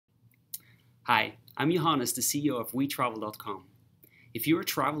Hi, I'm Johannes, the CEO of WeTravel.com. If you're a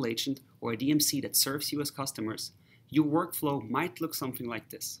travel agent or a DMC that serves US customers, your workflow might look something like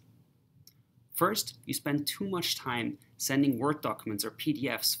this. First, you spend too much time sending Word documents or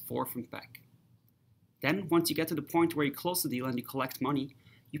PDFs forth and back. Then, once you get to the point where you close the deal and you collect money,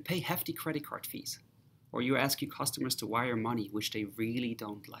 you pay hefty credit card fees, or you ask your customers to wire money, which they really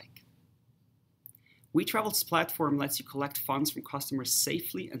don't like. WeTravel's platform lets you collect funds from customers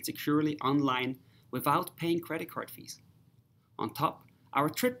safely and securely online without paying credit card fees. On top, our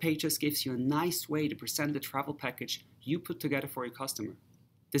trip pages gives you a nice way to present the travel package you put together for your customer.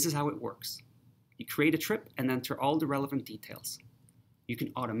 This is how it works. You create a trip and enter all the relevant details. You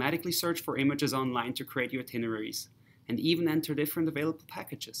can automatically search for images online to create your itineraries and even enter different available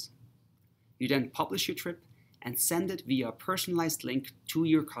packages. You then publish your trip and send it via a personalized link to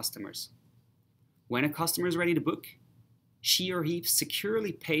your customers. When a customer is ready to book, she or he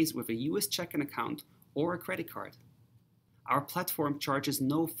securely pays with a US checking account or a credit card. Our platform charges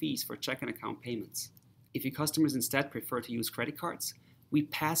no fees for checking account payments. If your customers instead prefer to use credit cards, we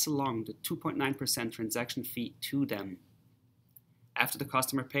pass along the 2.9% transaction fee to them. After the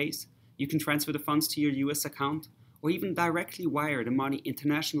customer pays, you can transfer the funds to your US account or even directly wire the money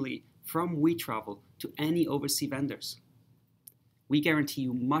internationally from WeTravel to any overseas vendors. We guarantee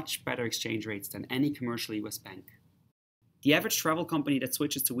you much better exchange rates than any commercial US bank. The average travel company that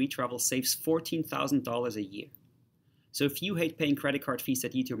switches to WeTravel saves $14,000 a year. So if you hate paying credit card fees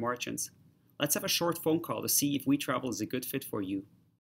that eat your margins, let's have a short phone call to see if WeTravel is a good fit for you.